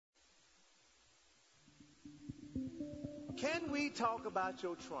Can we talk about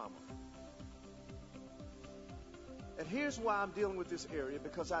your trauma? And here's why I'm dealing with this area,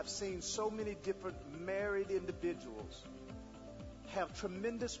 because I've seen so many different married individuals have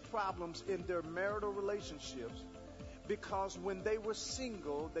tremendous problems in their marital relationships because when they were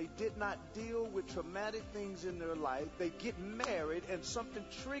single, they did not deal with traumatic things in their life. They get married and something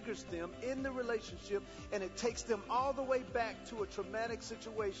triggers them in the relationship, and it takes them all the way back to a traumatic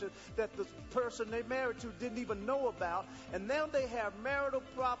situation that the person they married to didn't even know about. And now they have marital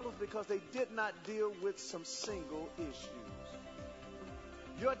problems because they did not deal with some single issues.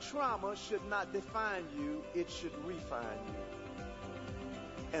 Your trauma should not define you. It should refine you.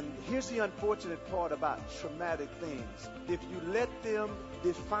 And here's the unfortunate part about traumatic things. If you let them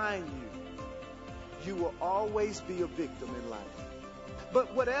define you, you will always be a victim in life.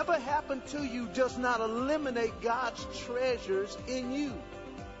 But whatever happened to you does not eliminate God's treasures in you.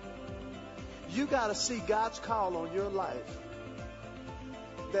 You got to see God's call on your life,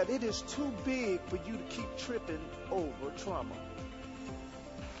 that it is too big for you to keep tripping over trauma.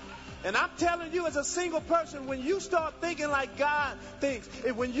 And I'm telling you, as a single person, when you start thinking like God thinks,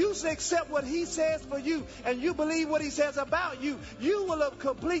 and when you accept what He says for you, and you believe what He says about you, you will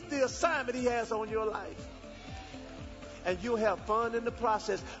complete the assignment He has on your life. And you'll have fun in the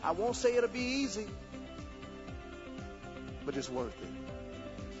process. I won't say it'll be easy, but it's worth it.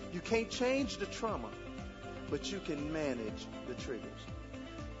 You can't change the trauma, but you can manage the triggers.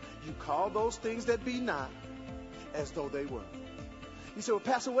 You call those things that be not as though they were. You say, well,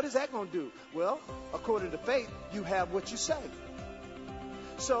 Pastor, what is that going to do? Well, according to faith, you have what you say.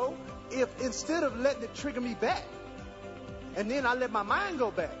 So if instead of letting it trigger me back, and then I let my mind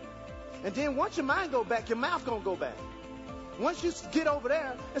go back, and then once your mind go back, your mouth going to go back. Once you get over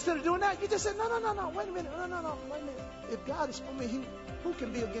there, instead of doing that, you just say, no, wait a minute, no, wait a minute. If God is for me, who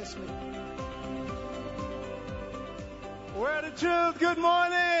can be against me? Word of truth, good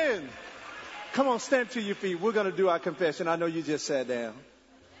morning. Come on, stand to your feet. We're going to do our confession. I know you just sat down,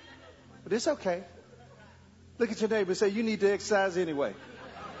 but it's okay. Look at your neighbor and say, you need to exercise anyway.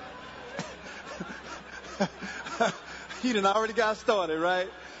 You done already got started, right?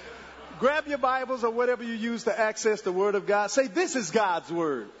 Grab your Bibles or whatever you use to access the Word of God. Say, this is God's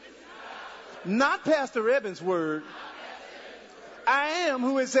Word. Not Pastor Evans' Word. I am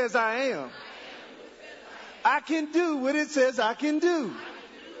who it says I am. I can do what it says I can do.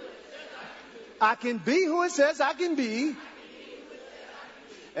 I can be who it says I can be.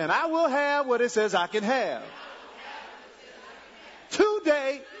 And I will have what it says I can have.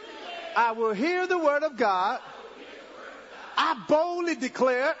 Today, I will hear the Word of God. I boldly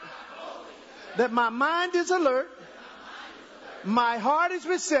declare that my mind is alert. My heart is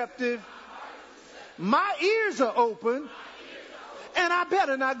receptive. My ears are open. And I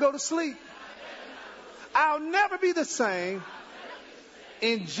better not go to sleep. I'll never be the same.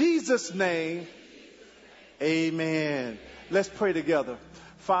 In Jesus' name, amen. Let's pray together.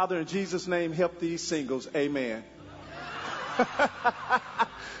 Father, in Jesus' name, help these singles. Amen.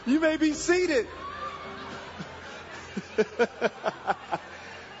 You may be seated.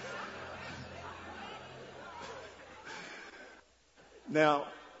 Now,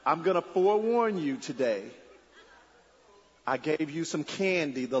 I'm going to forewarn you today. I gave you some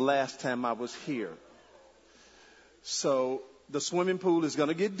candy the last time I was here. So the swimming pool is going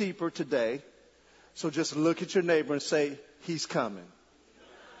to get deeper today. So just look at your neighbor and say, he's coming.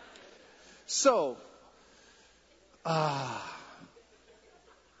 So, I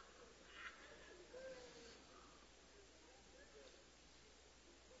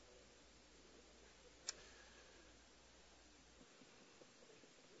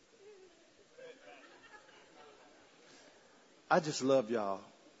just love y'all.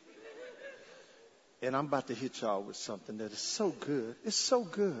 And I'm about to hit y'all with something that is so good. It's so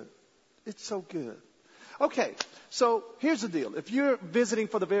good. It's so good. Okay, so here's the deal. If you're visiting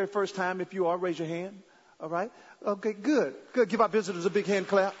for the very first time, if you are, raise your hand. All right? Okay, good. Good. Give our visitors a big hand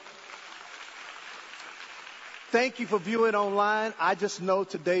clap. Thank you for viewing online. I just know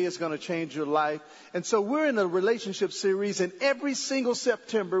today is going to change your life. And so we're in a relationship series, and every single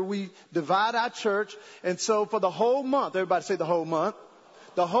September we divide our church. And so for the whole month, everybody say the whole month.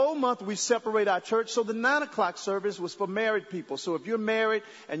 The whole month we separate our church. So the 9 o'clock service was for married people. So if you're married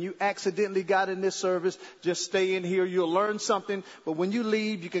and you accidentally got in this service, just stay in here. You'll learn something. But when you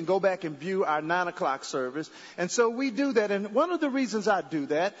leave, you can go back and view our 9 o'clock service. And so we do that. And one of the reasons I do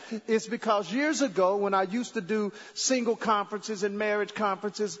that is because years ago when I used to do single conferences and marriage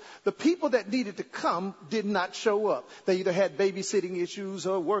conferences, the people that needed to come did not show up. They either had babysitting issues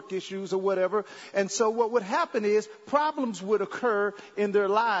or work issues or whatever. And so what would happen is problems would occur in their their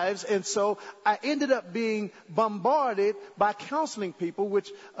lives. And so I ended up being bombarded by counseling people,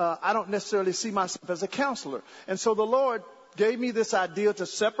 which I don't necessarily see myself as a counselor. And so the Lord gave me this idea to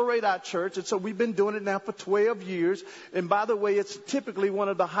separate our church. And so we've been doing it now for 12 years. And by the way, it's typically one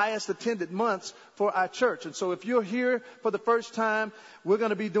of the highest attended months for our church. And so if you're here for the first time, we're going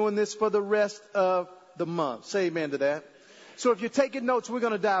to be doing this for the rest of the month. Say amen to that. So if you're taking notes, we're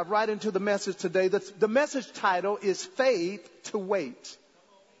going to dive right into the message today. The message title is Faith to Wait.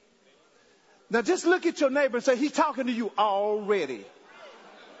 Now just look at your neighbor and say, he's talking to you already.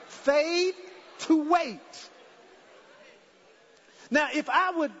 Faith to wait. Now, if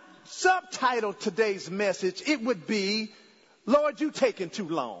I would subtitle today's message, it would be, Lord, you taking too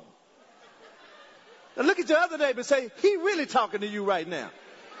long. Now look at your other neighbor and say, he really talking to you right now.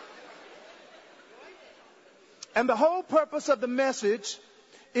 And the whole purpose of the message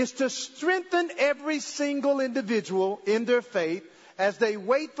is to strengthen every single individual in their faith as they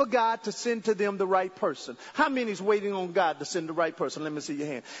wait for God to send to them the right person. How many is waiting on God to send the right person? Let me see your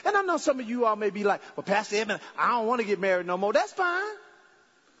hand. And I know some of you all may be like, well, Pastor Edmund, I don't want to get married no more. That's fine.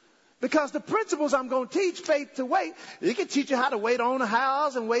 Because the principles I'm going to teach, faith to wait, it can teach you how to wait on a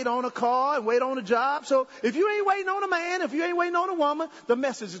house and wait on a car and wait on a job. So if you ain't waiting on a man, if you ain't waiting on a woman, the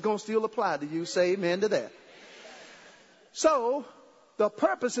message is going to still apply to you. Say amen to that. So the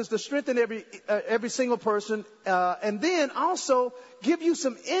purpose is to strengthen every single person, and then also give you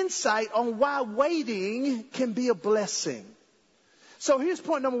some insight on why waiting can be a blessing. So here's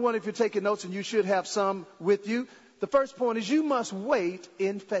point number one if you're taking notes, and you should have some with you. The first point is you must wait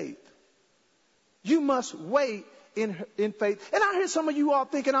in faith. You must wait in faith. And I hear some of you all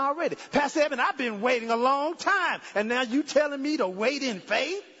thinking already, Pastor Evan, I've been waiting a long time, and now you telling me to wait in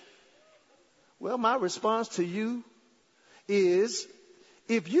faith? Well, my response to you is,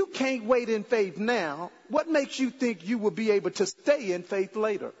 if you can't wait in faith now, what makes you think you will be able to stay in faith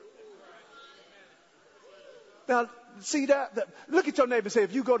later? Now, see that? Look at your neighbor and say,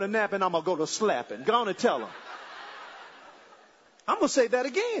 if you go to napping, I'm going to go to slapping. Go on and tell them. I'm going to say that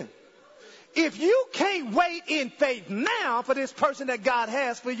again. If you can't wait in faith now for this person that God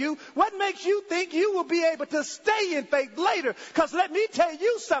has for you, what makes you think you will be able to stay in faith later? Because let me tell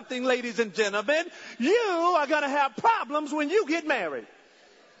you something, ladies and gentlemen, you are going to have problems when you get married.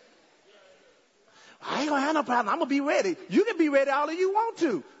 I ain't going to have no problem. I'm going to be ready. You can be ready all you want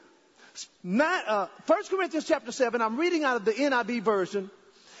to. 1 Corinthians chapter 7, I'm reading out of the NIV version.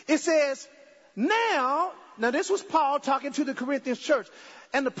 It says, now this was Paul talking to the Corinthians church.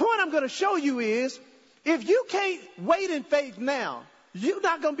 And the point I'm going to show you is, if you can't wait in faith now, you're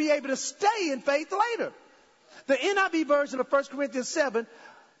not going to be able to stay in faith later. The NIV version of 1 Corinthians 7,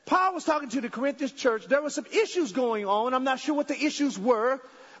 Paul was talking to the Corinthians church. There were some issues going on. I'm not sure what the issues were.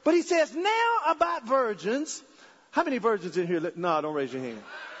 But he says, now about virgins. How many virgins in here? No, don't raise your hand.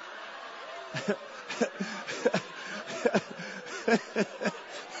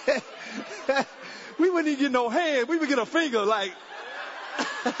 We wouldn't even get no hand. We would get a finger like,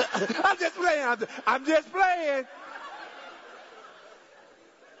 I'm just playing. I'm just playing.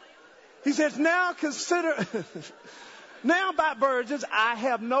 He says, now consider, now about virgins, I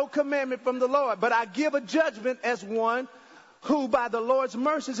have no commandment from the Lord, but I give a judgment as one who by the Lord's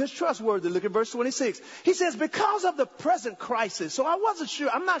mercies is trustworthy. Look at verse 26. He says, because of the present crisis. So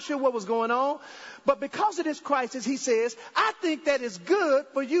I'm not sure what was going on, but because of this crisis, he says, I think that it's good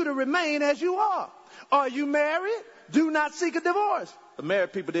for you to remain as you are. Are you married? Do not seek a divorce. The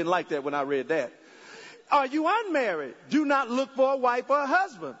married people didn't like that when I read that. Are you unmarried? Do not look for a wife or a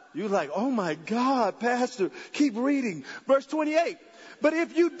husband. You're like, oh my God, Pastor, keep reading. Verse 28. But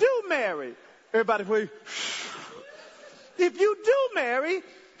if you do marry, everybody please. If you do marry,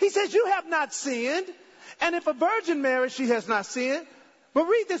 he says you have not sinned. And if a virgin marries, she has not sinned. But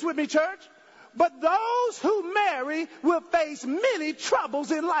read this with me, church. But those who marry will face many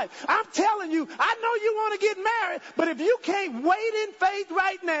troubles in life. I'm telling you, I know you want to get married, but if you can't wait in faith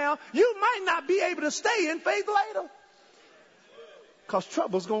right now, you might not be able to stay in faith later. Because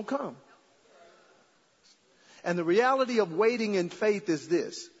trouble's going to come. And the reality of waiting in faith is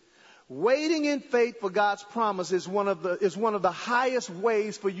this. Waiting in faith for God's promise is one of the highest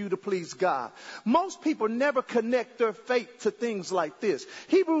ways for you to please God. Most people never connect their faith to things like this.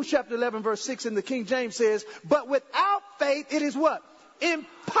 Hebrews chapter 11 verse 6 in the King James says, but without faith it is what?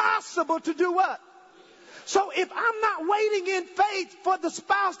 Impossible to do what? So if I'm not waiting in faith for the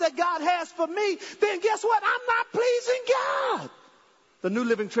spouse that God has for me, then guess what? I'm not pleasing God. The New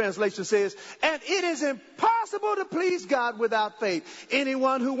Living Translation says, and it is impossible to please God without faith.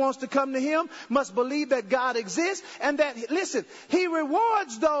 Anyone who wants to come to him must believe that God exists and that, listen, he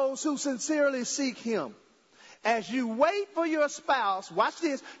rewards those who sincerely seek him. As you wait for your spouse, watch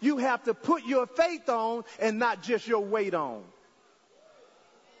this, you have to put your faith on and not just your weight on.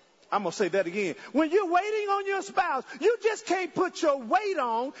 I'm going to say that again. When you're waiting on your spouse, you just can't put your weight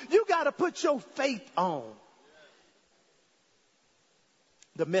on. You got to put your faith on.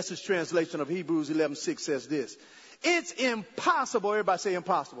 The Message translation of Hebrews 11:6 says this. It's impossible, everybody say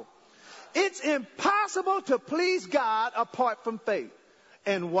impossible. It's impossible to please God apart from faith.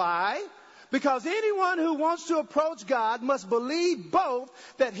 And why? Because anyone who wants to approach God must believe both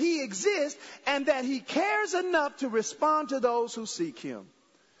that he exists and that he cares enough to respond to those who seek him.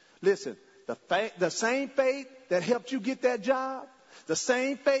 Listen, the same faith that helped you get that job, the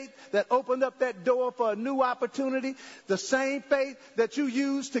same faith that opened up that door for a new opportunity, the same faith that you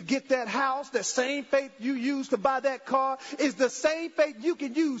used to get that house, the same faith you used to buy that car, is the same faith you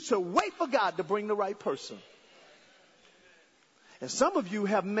can use to wait for God to bring the right person. And some of you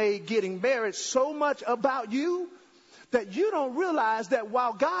have made getting married so much about you that you don't realize that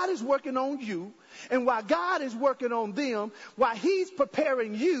while God is working on you and while God is working on them, while he's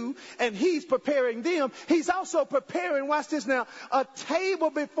preparing you and he's preparing them, he's also preparing, watch this now, a table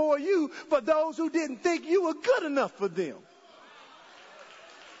before you for those who didn't think you were good enough for them.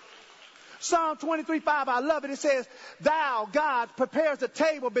 Psalm 23:5, I love it. It says, thou, God, prepares a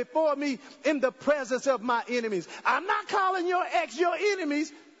table before me in the presence of my enemies. I'm not calling your ex your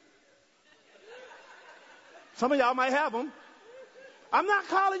enemies. Some of y'all might have them. I'm not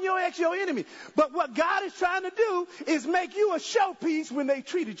calling your ex your enemy. But what God is trying to do is make you a showpiece when they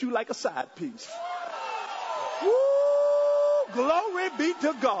treated you like a side piece. Woo! Glory be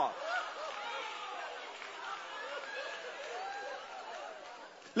to God.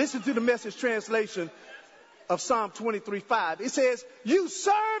 Listen to the Message translation of Psalm 23:5. It says, you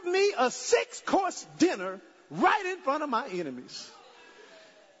served me a 6-course dinner right in front of my enemies.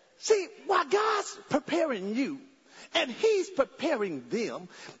 See, while God's preparing you and he's preparing them,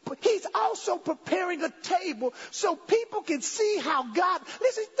 but he's also preparing a table so people can see how God,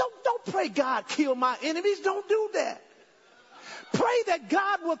 listen, don't pray God kill my enemies. Don't do that. Pray that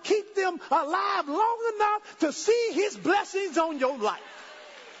God will keep them alive long enough to see his blessings on your life.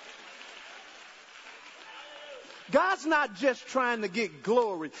 God's not just trying to get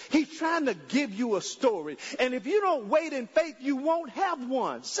glory. He's trying to give you a story. And if you don't wait in faith, you won't have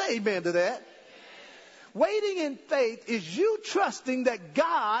one. Say amen to that. Waiting in faith is you trusting that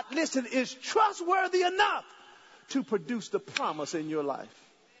God, listen, is trustworthy enough to produce the promise in your life.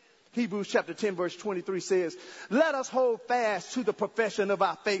 Hebrews chapter 10 verse 23 says, let us hold fast to the profession of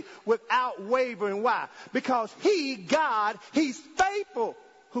our faith without wavering. Why? Because he, God, he's faithful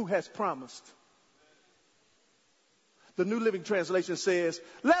who has promised. The New Living Translation says,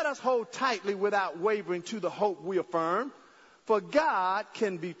 let us hold tightly without wavering to the hope we affirm, for God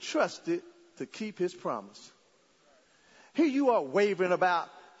can be trusted to keep his promise. Here you are wavering about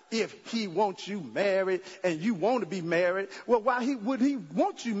if he wants you married and you want to be married. Well, why would he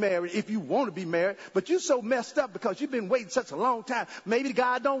want you married if you want to be married? But you're so messed up because you've been waiting such a long time. Maybe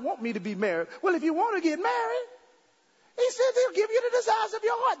God don't want me to be married. Well, if you want to get married, he says he'll give you the desires of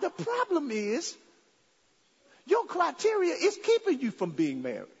your heart. The problem is, your criteria is keeping you from being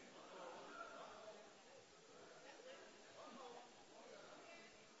married.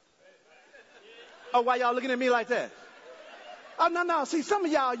 Oh, why y'all looking at me like that? Oh, no. See, some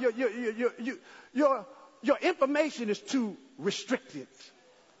of y'all, your information is too restricted.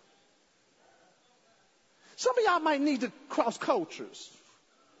 Some of y'all might need to cross cultures.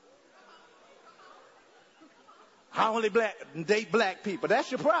 I only date black people. That's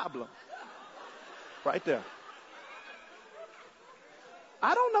your problem. Right there.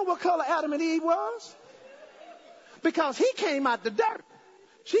 I don't know what color Adam and Eve was. Because he came out the dirt.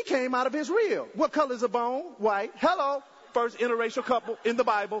 She came out of his rib. What color is a bone? White. Hello. First interracial couple in the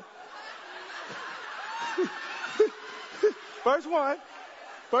Bible. First one.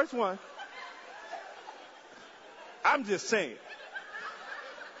 I'm just saying.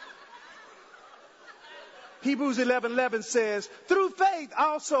 Hebrews 11:11 says, through faith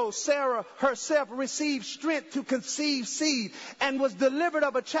also Sarah herself received strength to conceive seed and was delivered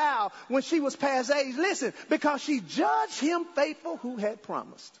of a child when she was past age. Listen, because she judged him faithful who had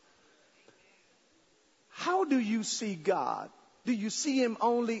promised. How do you see God? Do you see him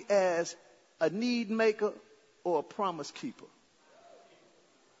only as a need maker or a promise keeper?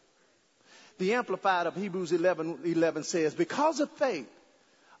 The Amplified of Hebrews 11:11 says, because of faith,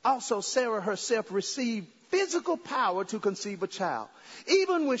 also Sarah herself received physical power to conceive a child,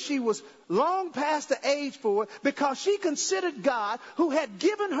 even when she was long past the age for it, because she considered God, who had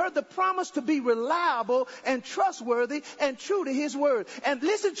given her the promise, to be reliable and trustworthy and true to his word. And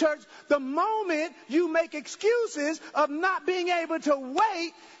listen, church, the moment you make excuses of not being able to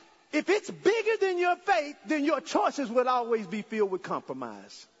wait, if it's bigger than your faith, then your choices will always be filled with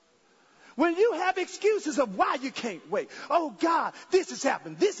compromise. When you have excuses of why you can't wait. Oh, God, this has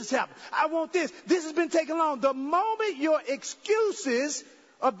happened. This has happened. I want this. This has been taking long. The moment your excuses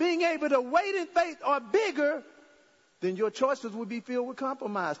of being able to wait in faith are bigger, then your choices will be filled with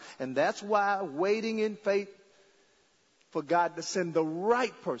compromise. And that's why waiting in faith for God to send the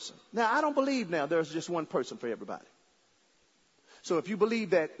right person. Now, I don't believe now there's just one person for everybody. So if you believe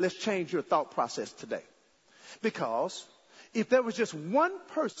that, let's change your thought process today. Because if there was just one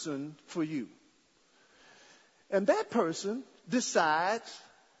person for you, and that person decides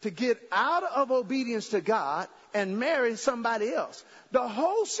to get out of obedience to God and marry somebody else, the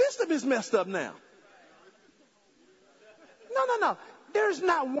whole system is messed up now. No. There's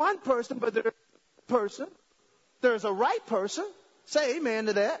not one person, but there's a person. There's a right person. Say amen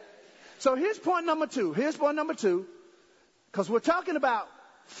to that. So here's point number two. Because we're talking about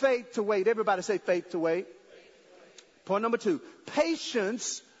faith to wait. Everybody say faith to wait. Point number two.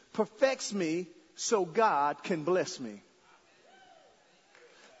 Patience perfects me so God can bless me.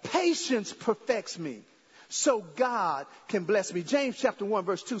 Patience perfects me so God can bless me. James chapter 1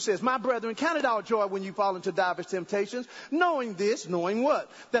 verse 2 says, my brethren, count it all joy when you fall into diverse temptations, knowing this, knowing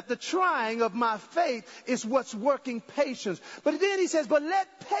what? That the trying of my faith is what's working patience. But then he says, but let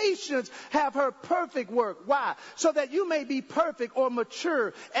patience have her perfect work. Why? So that you may be perfect or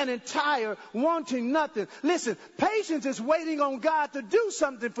mature and entire, wanting nothing. Listen, patience is waiting on God to do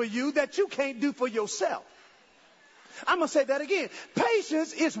something for you that you can't do for yourself. I'm going to say that again.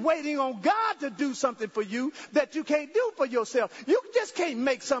 Patience is waiting on God to do something for you that you can't do for yourself. You just can't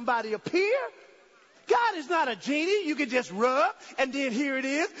make somebody appear. God is not a genie. You can just rub and then here it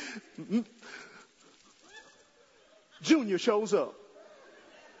is. Junior shows up.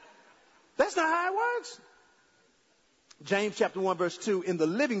 That's not how it works. James chapter 1 verse 2 in the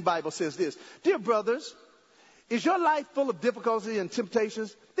Living Bible says this. Dear brothers, is your life full of difficulty and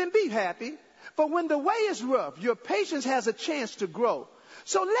temptations? Then be happy. For when the way is rough, your patience has a chance to grow.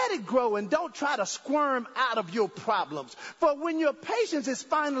 So let it grow and don't try to squirm out of your problems. For when your patience is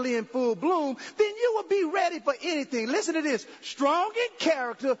finally in full bloom, then you will be ready for anything. Listen to this. Strong in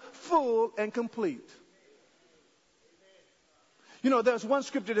character, full and complete. You know, there's one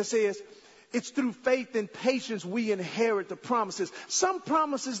scripture that says, it's through faith and patience we inherit the promises. Some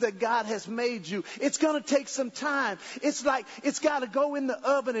promises that God has made you, it's going to take some time. It's like it's got to go in the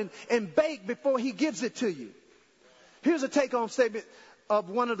oven and bake before he gives it to you. Here's a take-home statement of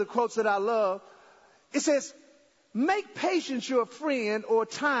one of the quotes that I love. It says, make patience your friend or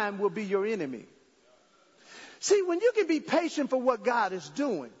time will be your enemy. See, when you can be patient for what God is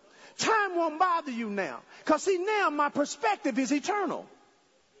doing, time won't bother you now. Because see, now my perspective is eternal.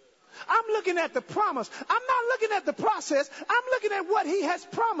 I'm looking at the promise. I'm not looking at the process. I'm looking at what he has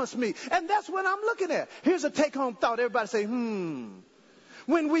promised me. And that's what I'm looking at. Here's a take-home thought. Everybody say, When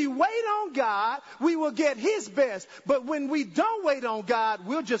we wait on God, we will get his best. But when we don't wait on God,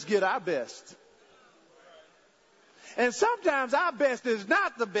 we'll just get our best. And sometimes our best is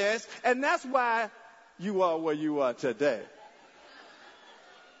not the best. And that's why you are where you are today.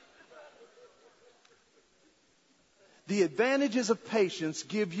 The advantages of patience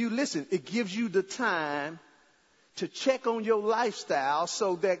give you, listen, it gives you the time to check on your lifestyle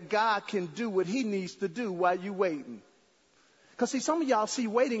so that God can do what he needs to do while you're waiting. Because see, some of y'all see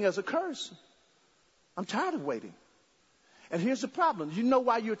waiting as a curse. I'm tired of waiting. And here's the problem. You know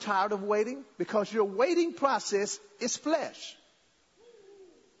why you're tired of waiting? Because your waiting process is flesh.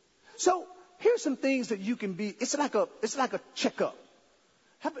 So here's some things that you can be. It's like a checkup.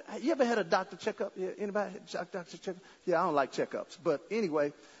 You ever had a doctor checkup? Yeah, anybody had a doctor checkup? Yeah, I don't like checkups. But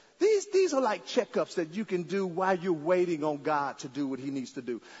anyway, these are like checkups that you can do while you're waiting on God to do what he needs to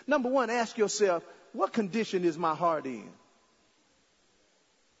do. Number one, ask yourself, what condition is my heart in?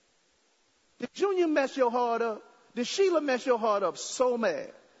 Did Junior mess your heart up? Did Sheila mess your heart up so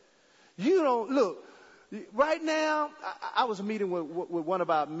mad? You don't, look, right now, I was meeting with one of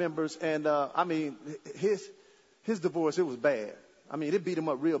our members, and his divorce, it was bad. I mean, it beat him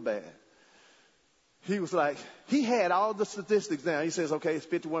up real bad. He was like, he had all the statistics down. He says, okay, it's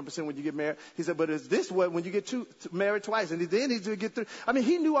 51% when you get married. He said, but is this what when you get married twice? And then he's going to get through. I mean,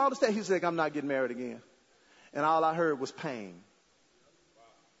 he knew all the stuff. He said, I'm not getting married again. And all I heard was pain.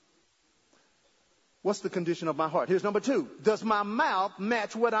 What's the condition of my heart? Here's number two. Does my mouth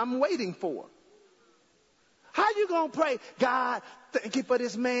match what I'm waiting for? How you going to pray? God, thank you for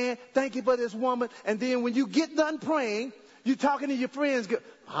this man. Thank you for this woman. And then when you get done praying, you talking to your friends.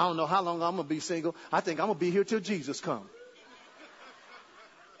 I don't know how long I'm going to be single. I think I'm going to be here till Jesus comes.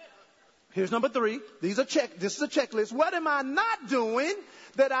 Here's number 3. This is a checklist. What am I not doing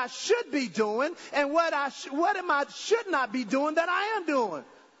that I should be doing? And what am I should not be doing that I am doing?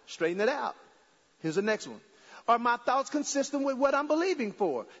 Straighten it out. Here's the next one. Are my thoughts consistent with what I'm believing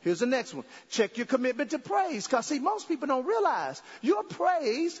for? Here's the next one. Check your commitment to praise. Because, see, most people don't realize your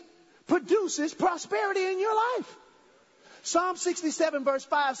praise produces prosperity in your life. Psalm 67 verse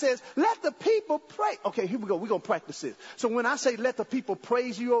 5 says, let the people pray. Okay, here we go. We're going to practice this. So when I say let the people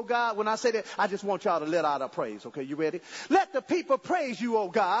praise you, oh God, when I say that, I just want y'all to let out our praise. Okay, you ready? Let the people praise you, oh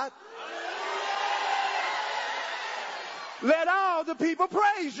God. Let all the people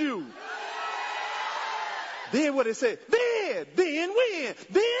praise you. Then what it says? Then when?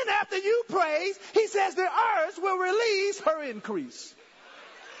 Then after you praise, he says the earth will release her increase.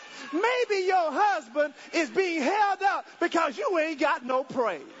 Maybe your husband is being held up because you ain't got no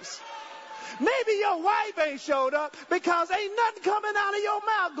praise. Maybe your wife ain't showed up because ain't nothing coming out of your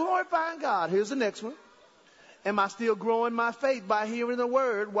mouth glorifying God. Here's the next one. Am I still growing my faith by hearing the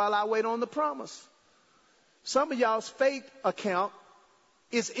word while I wait on the promise? Some of y'all's faith account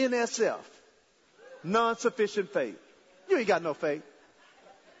is NSF. Non-sufficient faith. You ain't got no faith.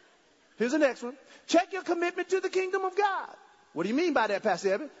 Here's the next one. Check your commitment to the kingdom of God. What do you mean by that,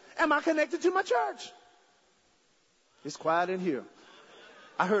 Pastor Evan? Am I connected to my church? It's quiet in here.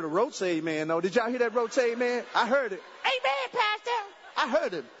 I heard a road say amen, though. Did y'all hear that road say amen? I heard it. Amen, Pastor. I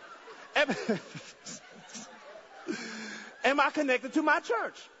heard it. Am I connected to my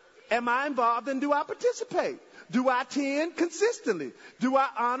church? Am I involved and do I participate? Do I attend consistently? Do I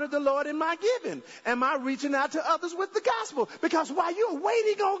honor the Lord in my giving? Am I reaching out to others with the gospel? Because while you're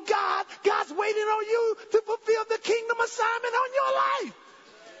waiting on God, God's waiting on you to fulfill the kingdom assignment on your life.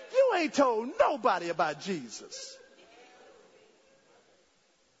 You ain't told nobody about Jesus.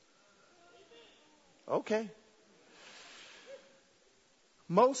 Okay.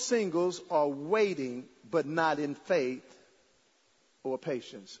 Most singles are waiting, but not in faith or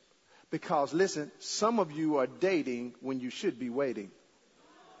patience. Because, listen, some of you are dating when you should be waiting.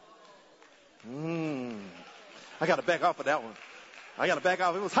 I got to back off of that one. I got to back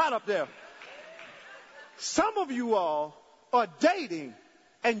off. It was hot up there. Some of you all are dating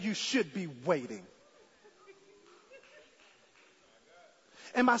and you should be waiting.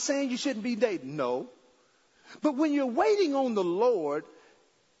 Am I saying you shouldn't be dating? No. But when you're waiting on the Lord,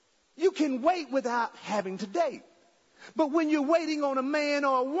 you can wait without having to date. But when you're waiting on a man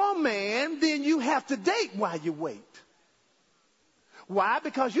or a woman, then you have to date while you wait. Why?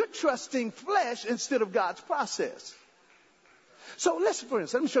 Because you're trusting flesh instead of God's process. So listen, for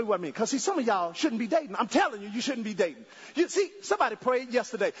instance, let me show you what I mean. Because see, some of y'all shouldn't be dating. I'm telling you, you shouldn't be dating. You see, somebody prayed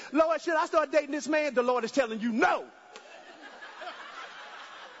yesterday. Lord, should I start dating this man? The Lord is telling you no.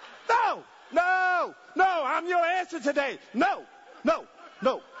 No, I'm your answer today. No.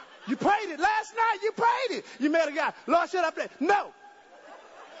 You prayed it last night. You prayed it. You met a guy. Lord, should I pray? No.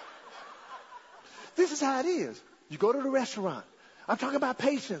 This is how it is. You go to the restaurant. I'm talking about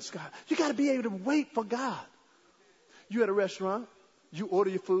patience, God. You got to be able to wait for God. You at a restaurant. You order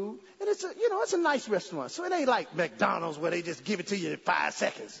your food. And it's a nice restaurant. So it ain't like McDonald's where they just give it to you in 5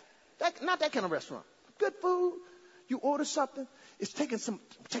 seconds. Not that kind of restaurant. Good food. You order something. It's taking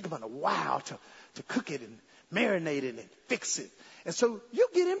about a while to cook it and marinate it and fix it. And so you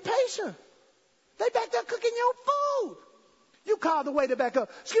get impatient. They back there cooking your food. You call the waiter back up.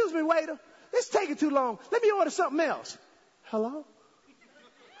 Excuse me, waiter. It's taking too long. Let me order something else. Hello?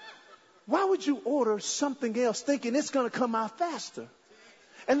 Why would you order something else thinking it's going to come out faster?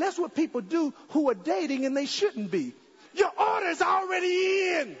 And that's what people do who are dating and they shouldn't be. Your order's already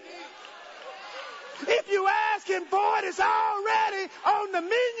in. If you ask him for it, it's already on the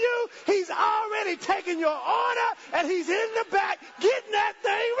menu. He's already taken your order, and he's in the back getting that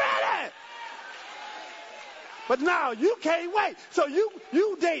thing ready. But now you can't wait. So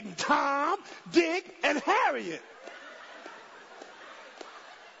you dating Tom, Dick, and Harriet.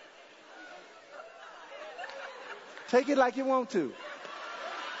 Take it like you want to.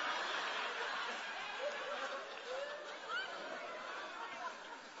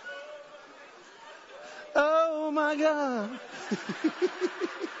 Oh, my God.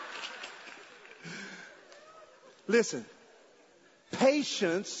 Listen,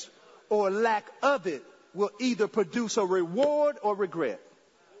 patience or lack of it will either produce a reward or regret.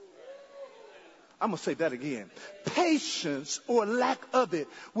 I'm going to say that again. Patience or lack of it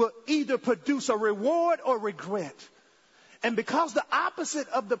will either produce a reward or regret. And because the opposite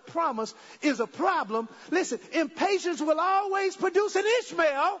of the promise is a problem, listen, impatience will always produce an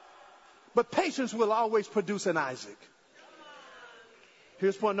Ishmael, but patience will always produce an Isaac.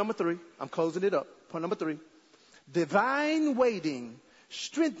 Here's point number 3. I'm closing it up. Point number 3. Divine waiting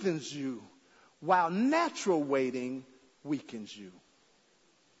strengthens you while natural waiting weakens you.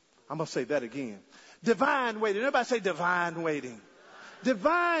 I'm going to say that again. Divine waiting. Everybody say divine waiting.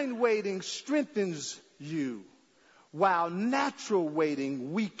 Divine waiting strengthens you while natural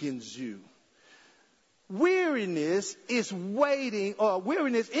waiting weakens you. Weariness is waiting, or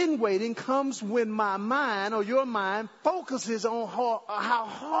weariness in waiting comes when my mind or your mind focuses on how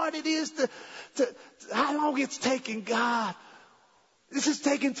hard it is to how long it's taking. God, this is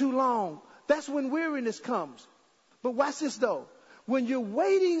taking too long. That's when weariness comes. But watch this though. When you're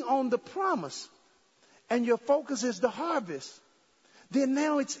waiting on the promise and your focus is the harvest, then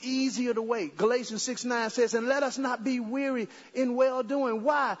now it's easier to wait. Galatians 6:9 says, and let us not be weary in well-doing.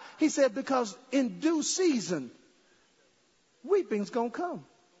 Why? He said, because in due season, weeping's going to come.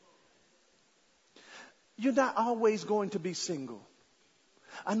 You're not always going to be single.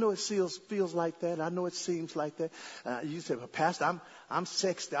 I know it feels like that. I know it seems like that. You say, well, Pastor, I'm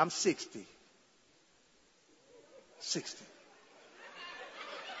 60. I'm 60. 60.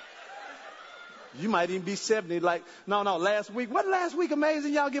 You might even be 70. Like, no, last week. Wasn't last week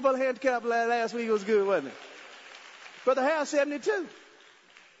amazing? Y'all give up a handicap. Last week was good, wasn't it? Brother Hal, 72.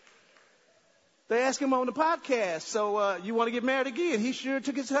 They asked him on the podcast, so you want to get married again? He sure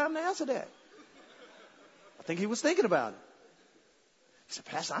took his time to answer that. I think he was thinking about it. He said,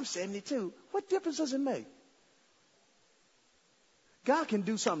 Pastor, I'm 72. What difference does it make? God can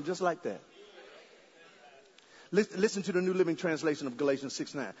do something just like that. Listen to the New Living Translation of Galatians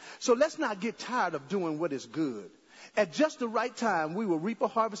 6:9. So let's not get tired of doing what is good. At just the right time, we will reap a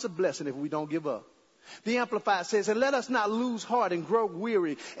harvest of blessing if we don't give up. The Amplified says, and let us not lose heart and grow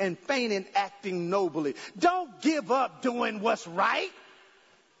weary and faint in acting nobly. Don't give up doing what's right.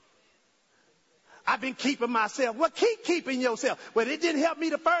 I've been keeping myself. Well, keep keeping yourself. Well, it didn't help me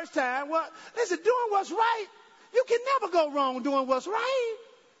the first time. Well, listen, doing what's right. You can never go wrong doing what's right.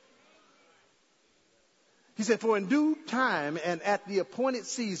 He said, for in due time and at the appointed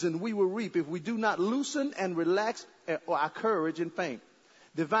season we will reap if we do not loosen and relax our courage and faint.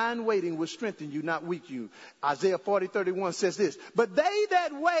 Divine waiting will strengthen you, not weaken you. Isaiah 40:31 says this, but they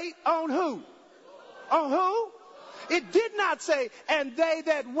that wait on who? On who? It did not say, and they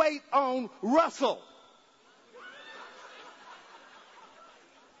that wait on Russell.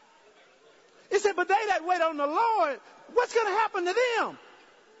 It said, but they that wait on the Lord, what's going to happen to them?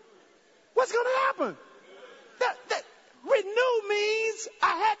 What's going to happen? That renew means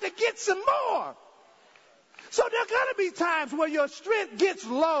I had to get some more. So there are going to be times where your strength gets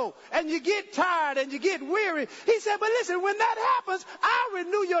low and you get tired and you get weary. He said, but listen, when that happens, I'll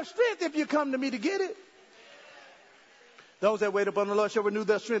renew your strength if you come to me to get it. Those that wait upon the Lord shall renew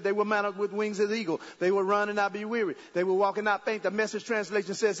their strength. They will mount up with wings as eagle. They will run and not be weary. They will walk and not faint. The Message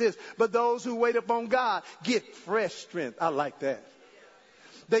translation says this, but those who wait upon God get fresh strength. I like that.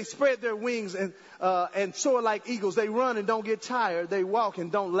 They spread their wings and soar like eagles. They run and don't get tired. They walk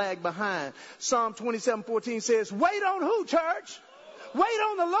and don't lag behind. Psalm 27:14 says, wait on who, church? Wait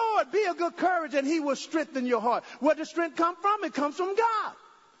on the Lord. Be of good courage and he will strengthen your heart. Where does strength come from? It comes from God.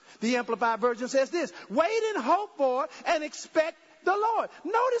 The Amplified Version says this, wait and hope for and expect the Lord.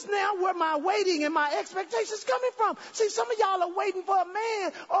 Notice now where my waiting and my expectations coming from. See, some of y'all are waiting for a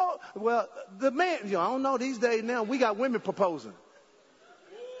man. Oh, well, the man, I don't know these days now. We got women proposing.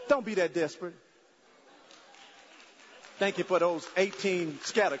 Don't be that desperate. Thank you for those 18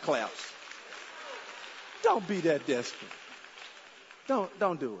 scatter claps. Don't be that desperate.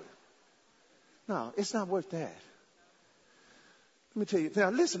 Don't do it. No, it's not worth that. Let me tell you. Now,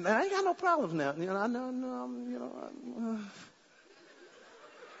 listen, man, I ain't got no problems now.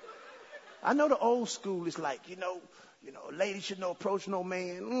 I know the old school is like, a lady should not approach no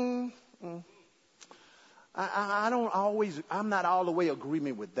man. I'm not all the way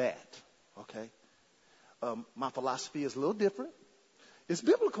agreement with that. Okay. My philosophy is a little different. It's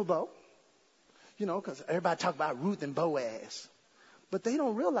biblical though. Because everybody talk about Ruth and Boaz. But they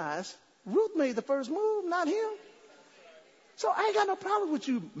don't realize Ruth made the first move, not him. So I ain't got no problem with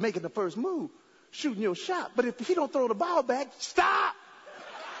you making the first move, shooting your shot. But if he don't throw the ball back, stop.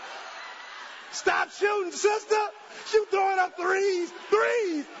 Stop shooting, sister. You throwing up threes.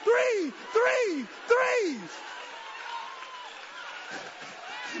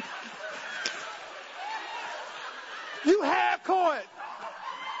 You half court.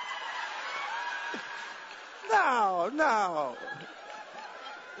 No.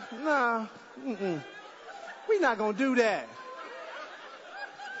 We're not going to do that.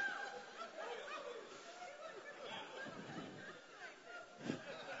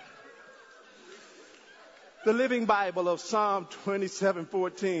 The Living Bible of Psalm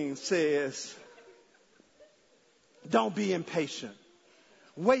 27:14 says, don't be impatient.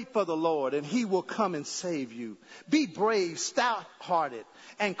 Wait for the Lord, and he will come and save you. Be brave, stout-hearted,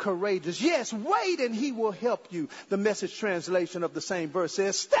 and courageous. Yes, wait, and he will help you. The Message translation of the same verse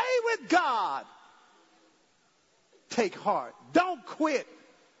says, stay with God. Take heart. Don't quit.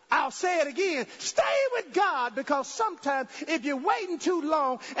 I'll say it again. Stay with God, because sometimes if you're waiting too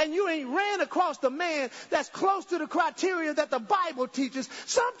long and you ain't ran across the man that's close to the criteria that the Bible teaches,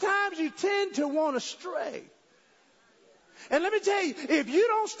 sometimes you tend to want to stray. And let me tell you, if you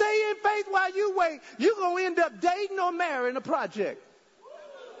don't stay in faith while you wait, you're going to end up dating or marrying a project.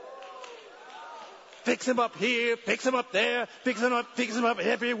 Fix him up here, fix him up there, fix him up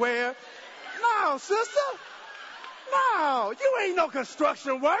everywhere. No, sister. No, you ain't no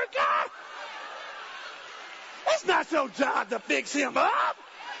construction worker. It's not your job to fix him up.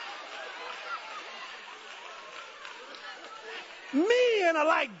 Men are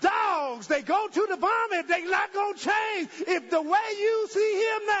like dogs. They go to the vomit. They're not going to change. If the way you see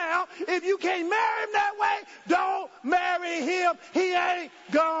him now, if you can't marry him that way, don't marry him. He ain't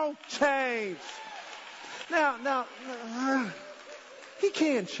going to change. Now, he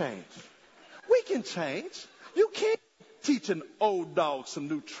can change. We can change. You can't teach an old dog some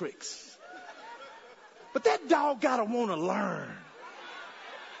new tricks. But that dog got to want to learn.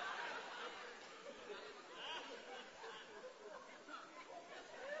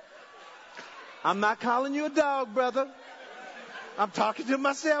 I'm not calling you a dog, brother. I'm talking to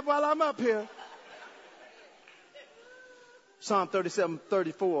myself while I'm up here. Psalm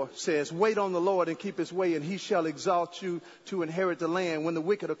 37:34 says, wait on the Lord and keep his way, and he shall exalt you to inherit the land. When the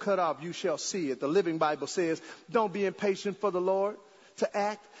wicked are cut off, you shall see it. The Living Bible says, don't be impatient for the Lord to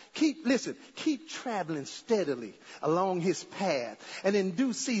act. Keep traveling steadily along his path. And in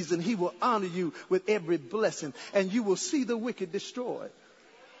due season, he will honor you with every blessing, and you will see the wicked destroyed.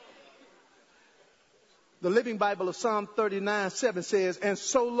 The Living Bible of Psalm 39:7 says, and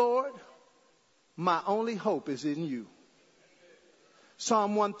so, Lord, my only hope is in you.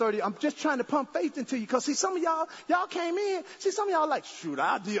 Psalm 130, I'm just trying to pump faith into you, because see, some of y'all came in, see, some of y'all like, shoot,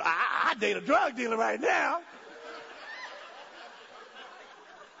 I date a drug dealer right now.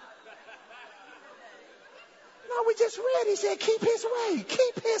 No, we just read, he said, keep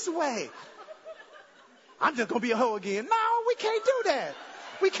his way. I'm just going to be a hoe again. No, we can't do that.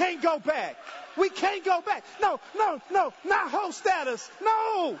 We can't go back. No, not hoe status.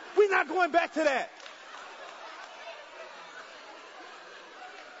 No, we're not going back to that.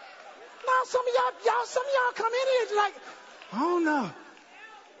 Now, some of y'all come in here like, oh no.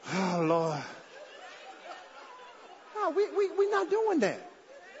 Oh Lord. No, we're not doing that.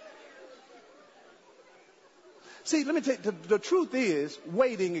 See, let me tell you, the truth is,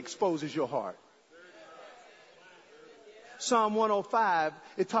 waiting exposes your heart. Psalm 105,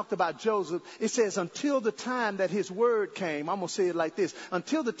 it talked about Joseph. It says, until the time that his word came, I'm going to say it like this,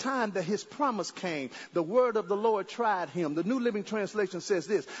 until the time that his promise came, the word of the Lord tried him. The New Living Translation says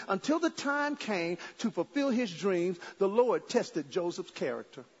this, until the time came to fulfill his dreams, the Lord tested Joseph's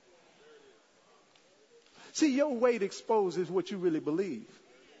character. See, your wait exposes what you really believe.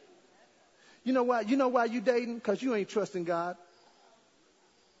 You know why? You know why you dating? Because you ain't trusting God.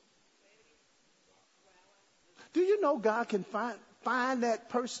 Do you know God can find that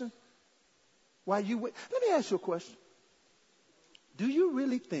person while you wait? Let me ask you a question. Do you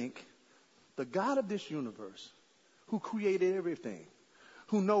really think the God of this universe, who created everything,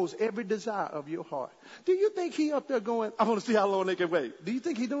 who knows every desire of your heart, do you think he up there going, I want to see how long they can wait? Do you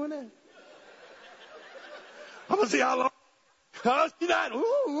think he's doing that? I want to see how long. He's not.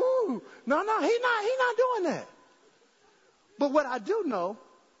 Ooh. No, he's not doing that. But what I do know,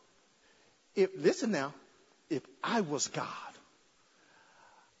 listen now, if I was God,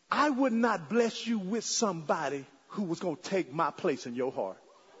 I would not bless you with somebody who was going to take my place in your heart.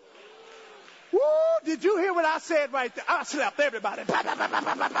 Woo! Did you hear what I said right there? I slapped everybody.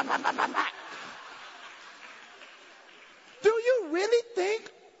 Do you really think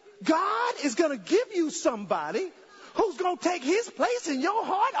God is going to give you somebody who's going to take his place in your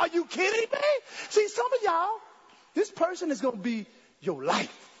heart? Are you kidding me? See, some of y'all, this person is going to be your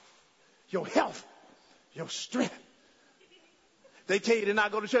life, your health, your strength. They tell you to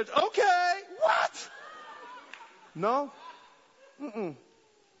not go to church. Okay, what? No? Mm-mm.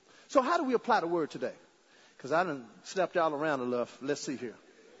 So how do we apply the word today? Because I done slapped y'all around enough. Let's see here.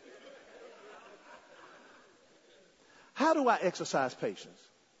 How do I exercise patience?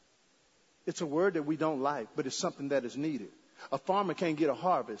 It's a word that we don't like, but it's something that is needed. A farmer can't get a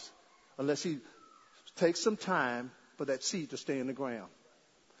harvest unless he takes some time for that seed to stay in the ground.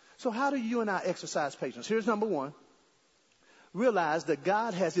 So how do you and I exercise patience? Here's number one. Realize that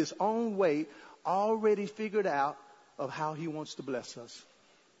God has his own way already figured out of how he wants to bless us.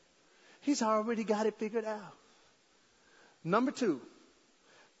 He's already got it figured out. Number two.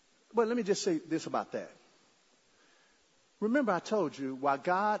 Well, let me just say this about that. Remember I told you while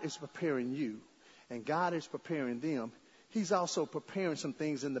God is preparing you and God is preparing them, he's also preparing some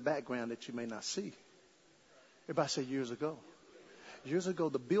things in the background that you may not see. Everybody say years ago. Years ago,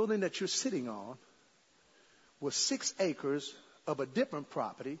 the building that you're sitting on was 6 acres of a different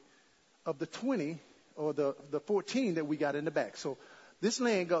property of the 20 or the 14 that we got in the back. So this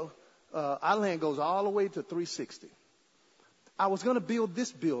land our land goes all the way to 360. I was going to build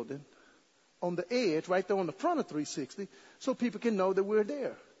this building on the edge, right there on the front of 360, so people can know that we're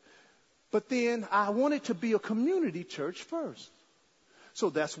there. But then I wanted to be a community church first.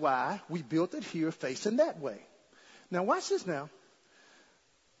 So that's why we built it here facing that way. Now watch this now.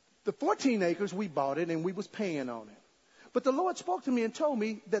 The 14 acres, we bought it and we was paying on it. But the Lord spoke to me and told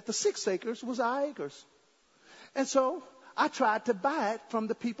me that the 6 acres was our acres. And so I tried to buy it from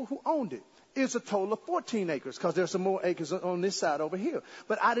the people who owned it. It's a total of 14 acres because there's some more acres on this side over here.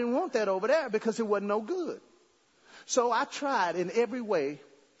 But I didn't want that over there because it wasn't no good. So I tried in every way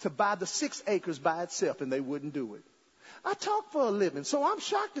to buy the 6 acres by itself, and they wouldn't do it. I talk for a living, so I'm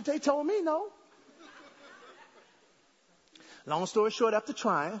shocked that they told me no. Long story short, after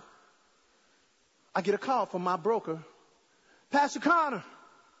trying, I get a call from my broker. Pastor Connor,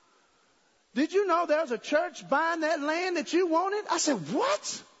 did you know there's a church buying that land that you wanted? I said,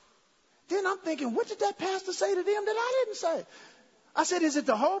 what? Then I'm thinking, what did that pastor say to them that I didn't say? I said, is it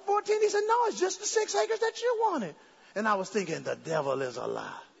the whole 14? He said, no, it's just the 6 acres that you wanted. And I was thinking, the devil is a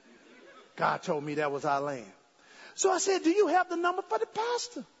lie. God told me that was our land. So I said, do you have the number for the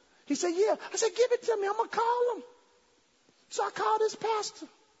pastor? He said, yeah. I said, give it to me. I'm going to call him. So I called this pastor.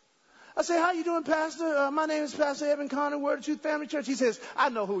 I said, how you doing, Pastor? My name is Pastor Evan Connor, Word of Truth Family Church. He says, I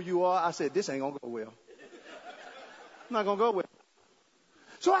know who you are. I said, this ain't going to go well. Not going to go well.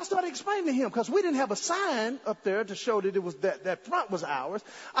 So I started explaining to him because we didn't have a sign up there to show that it was that front was ours.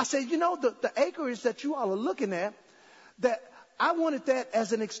 I said, you know, the acreage that you all are looking at, that I wanted that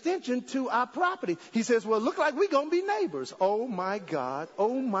as an extension to our property. He says, well, look like we're going to be neighbors. Oh, my God.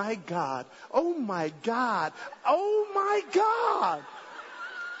 Oh, my God. Oh, my God. Oh, my God.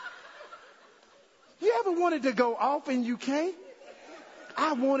 You ever wanted to go off and you can't?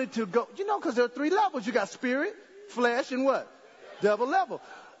 I wanted to go, you know, because there are 3 levels. You got spirit, flesh, and what? Devil level.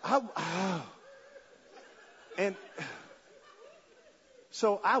 And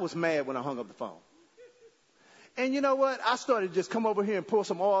so I was mad when I hung up the phone. And you know what? I started to just come over here and pour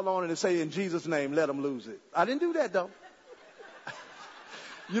some oil on it and say, in Jesus' name, let them lose it. I didn't do that, though.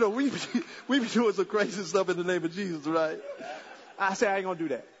 You know, we be doing some crazy stuff in the name of Jesus, right? I said, I ain't going to do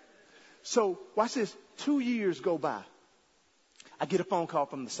that. So watch this. 2 years go by. I get a phone call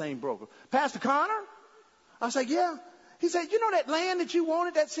from the same broker. Pastor Connor? I was like, yeah. He said, you know that land that you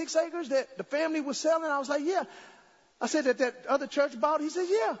wanted, that 6 acres that the family was selling? I was like, yeah. I said, that other church bought it? He said,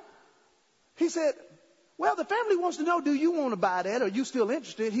 yeah. He said, well, the family wants to know, do you want to buy that? Or are you still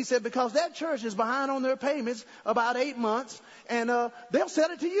interested? He said, because that church is behind on their payments about 8 months, and they'll sell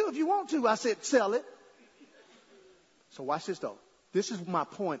it to you if you want to. I said, sell it. So watch this, though. This is my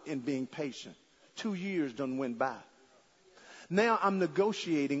point in being patient. 2 years done went by. Now I'm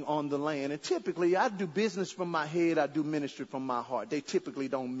negotiating on the land. And typically I do business from my head. I do ministry from my heart. They typically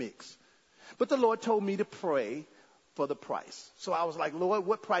don't mix. But the Lord told me to pray for the price. So I was like, Lord,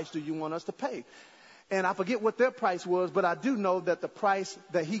 what price do you want us to pay? And I forget what their price was, but I do know that the price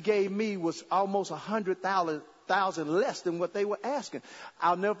that he gave me was almost $100,000 less than what they were asking.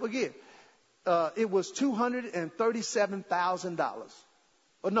 I'll never forget. It was $237,000.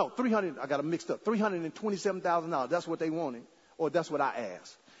 Oh, no, I got it mixed up. $327,000. That's what they wanted, or that's what I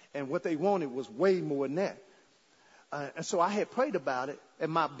asked. And what they wanted was way more than that. And so I had prayed about it. And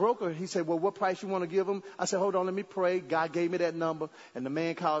my broker, he said, well, what price you want to give them? I said, hold on, let me pray. God gave me that number. And the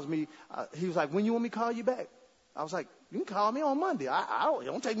man calls me. He was like, when you want me to call you back? I was like, you can call me on Monday. It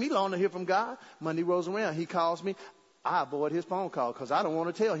don't take me long to hear from God. Monday rolls around. He calls me. I avoid his phone call because I don't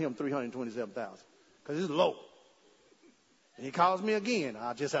want to tell him $327,000 because it's low. And he calls me again.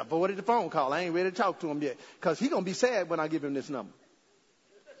 I just avoided the phone call. I ain't ready to talk to him yet because he's going to be sad when I give him this number.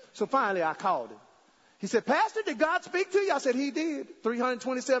 So finally I called him. He said, Pastor, did God speak to you? I said, he did.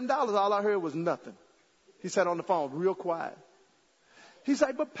 $327. All I heard was nothing. He sat on the phone real quiet. He's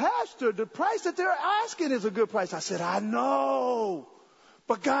like, but Pastor, the price that they're asking is a good price. I said, I know.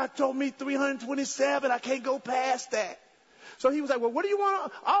 But God told me 327. I can't go past that. So he was like, well, what do you want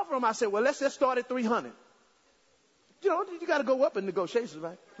to offer him? I said, well, let's just start at 300. You know, you got to go up in negotiations,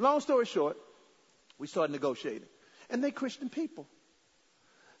 right? Long story short, we started negotiating. And they Christian people.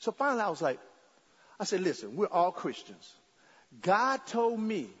 So finally I said, listen, we're all Christians. God told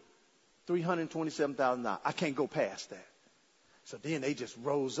me $327,000. I can't go past that. So then they just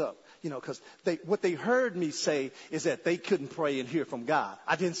rose up, you know, because what they heard me say is that they couldn't pray and hear from God.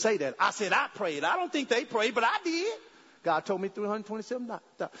 I didn't say that. I said I prayed. I don't think they prayed, but I did. God told me $327,000.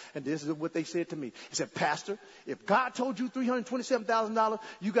 And this is what they said to me. He said, Pastor, if God told you $327,000,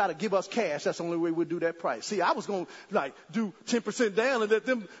 you got to give us cash. That's the only way we'll do that price. See, I was going to do 10% down and let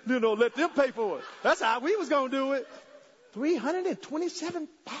them pay for it. That's how we was going to do it.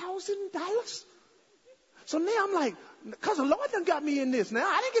 $327,000? So now I'm like, because the Lord done got me in this now.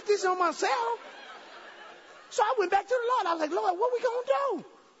 I didn't get this on myself. So I went back to the Lord. I was like, Lord, what we going to do?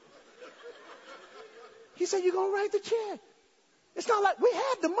 He said, you're going to write the check. It's not like we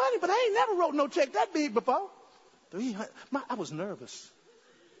had the money, but I ain't never wrote no check that big before. I was nervous.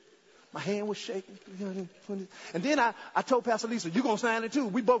 My hand was shaking. And then I told Pastor Lisa, you going to sign it too?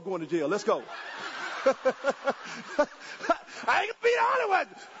 We both going to jail. Let's go. I ain't going to be the only one.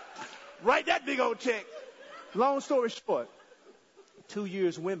 Write that big old check. Long story short, 2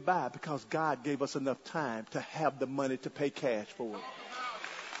 years went by because God gave us enough time to have the money to pay cash for it.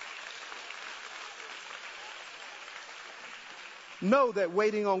 Know that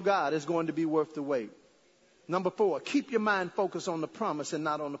waiting on God is going to be worth the wait. Number 4, keep your mind focused on the promise and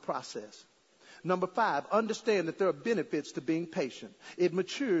not on the process. Number 5, understand that there are benefits to being patient. It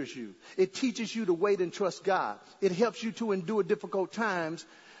matures you. It teaches you to wait and trust God. It helps you to endure difficult times.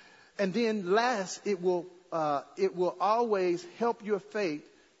 And then last, it will always help your faith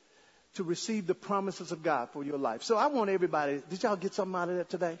to receive the promises of God for your life. So I want everybody, did y'all get something out of that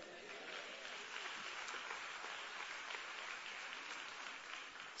today?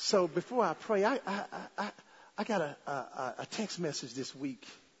 So before I pray, I got a text message this week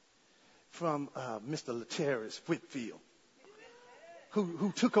from Mr. Lateris Whitfield,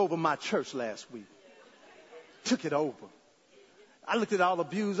 who took over my church last week. Took it over. I looked at all the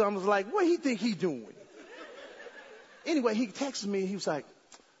views. I was like, what do he think he doing? Anyway, he texted me. He was like,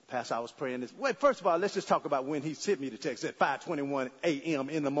 Pastor, I was praying this. Wait, first of all, let's just talk about when he sent me the text at 5:21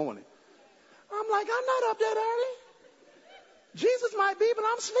 a.m. in the morning. I'm like, I'm not up that early. Jesus might be, but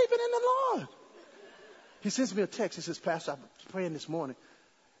I'm sleeping in the Lord. He sends me a text. He says, Pastor, I was praying this morning,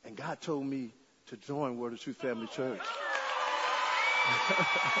 and God told me to join Word of Truth Family Church.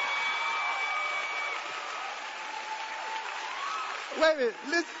 Wait a minute.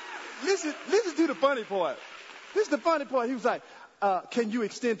 Listen to the funny part. This is the funny part. He was like, can you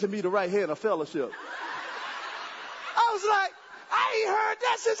extend to me the right hand of fellowship? I was like, I ain't heard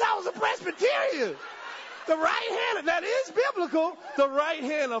that since I was a Presbyterian. The right hand, that is biblical, the right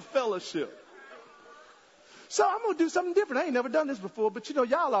hand of fellowship. So I'm going to do something different. I ain't never done this before, but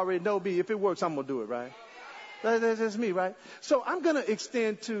y'all already know me. If it works, I'm going to do it, right? That's me, right? So I'm going to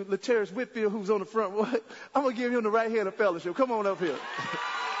extend to Lateris Whitfield, who's on the front row. I'm going to give him the right hand of fellowship. Come on up here.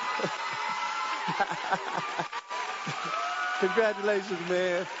 Congratulations,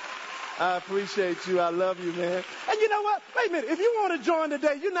 man. I appreciate you. I love you, man. And you know what? Wait a minute. If you want to join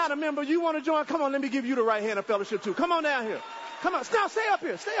today, you're not a member, you want to join, come on, let me give you the right hand of fellowship too. Come on down here. Come on. Now, stay up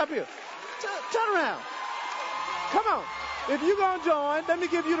here. Stay up here. Turn around. Come on. If you're going to join, let me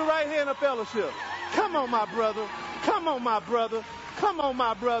give you the right hand of fellowship. Come on, my brother. Come on, my brother. Come on,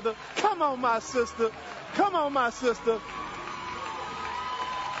 my brother. Come on, my sister. Come on, my sister.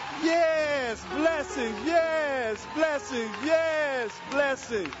 Yes, blessing. Yes, blessing. Yes,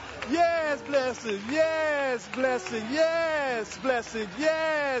 blessing. Yes, blessing. Yes, blessing. Yes, blessing.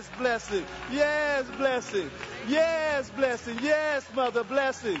 Yes, blessing. Yes, blessing. Yes, blessing. Yes, mother,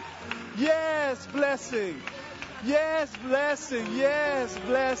 blessing. Yes, blessing. Yes, blessing. Yes,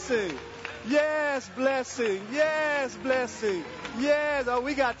 blessing. Yes, blessing. Yes, blessing. Yes. Oh,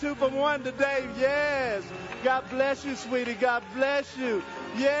 we got 2 from 1 today. Yes. God bless you, sweetie. God bless you.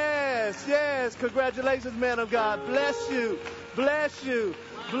 Yes, yes. Congratulations, man of God. Bless you. Bless you.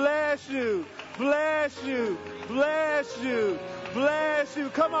 Bless you. Bless you. Bless you. Bless you.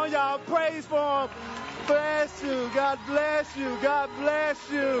 Come on, y'all. Praise for him. Bless you. God bless you. God bless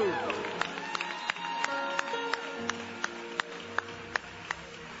you.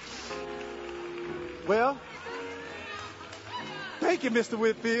 Well, thank you, Mr.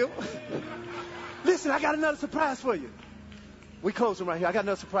 Whitfield. Listen, I got another surprise for you. We closing right here. I got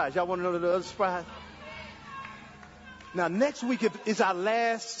another surprise. Y'all want to know the other surprise? Now, next week is our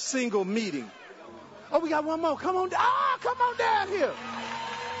last single meeting. Oh, we got one more. Come on. Come on down here.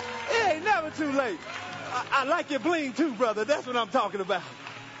 It ain't never too late. I like your bling too, brother. That's what I'm talking about.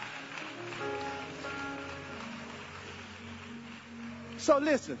 So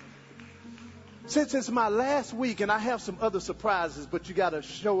listen, since it's my last week and I have some other surprises, but you got to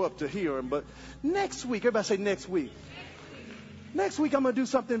show up to hear them. But next week, everybody say next week. Next week, I'm going to do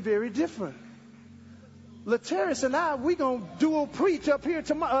something very different. Lateris and I, we're going to dual preach up here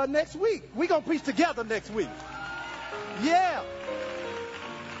tomorrow, next week. We're going to preach together next week. Yeah.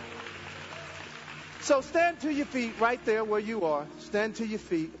 So stand to your feet right there where you are. Stand to your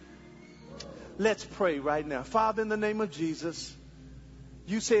feet. Let's pray right now. Father, in the name of Jesus,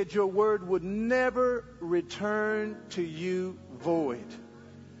 you said your word would never return to you void,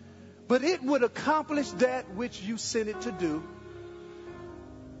 but it would accomplish that which you sent it to do.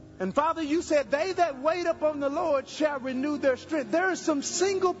 And Father, you said, they that wait upon the Lord shall renew their strength. There are some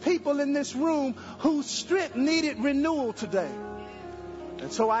single people in this room whose strength needed renewal today.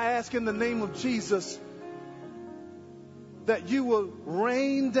 And so I ask in the name of Jesus that you will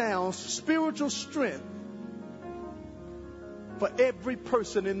rain down spiritual strength for every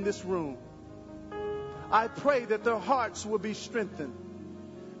person in this room. I pray that their hearts will be strengthened.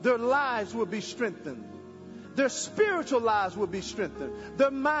 Their lives will be strengthened. Their spiritual lives will be strengthened. Their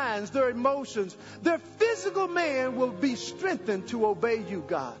minds, their emotions, their physical man will be strengthened to obey you,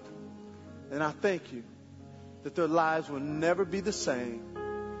 God. And I thank you that their lives will never be the same.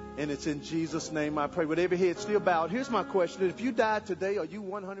 And it's in Jesus' name I pray. With every head still bowed, here's my question. If you died today, are you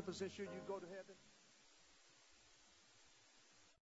 100% sure you go to heaven?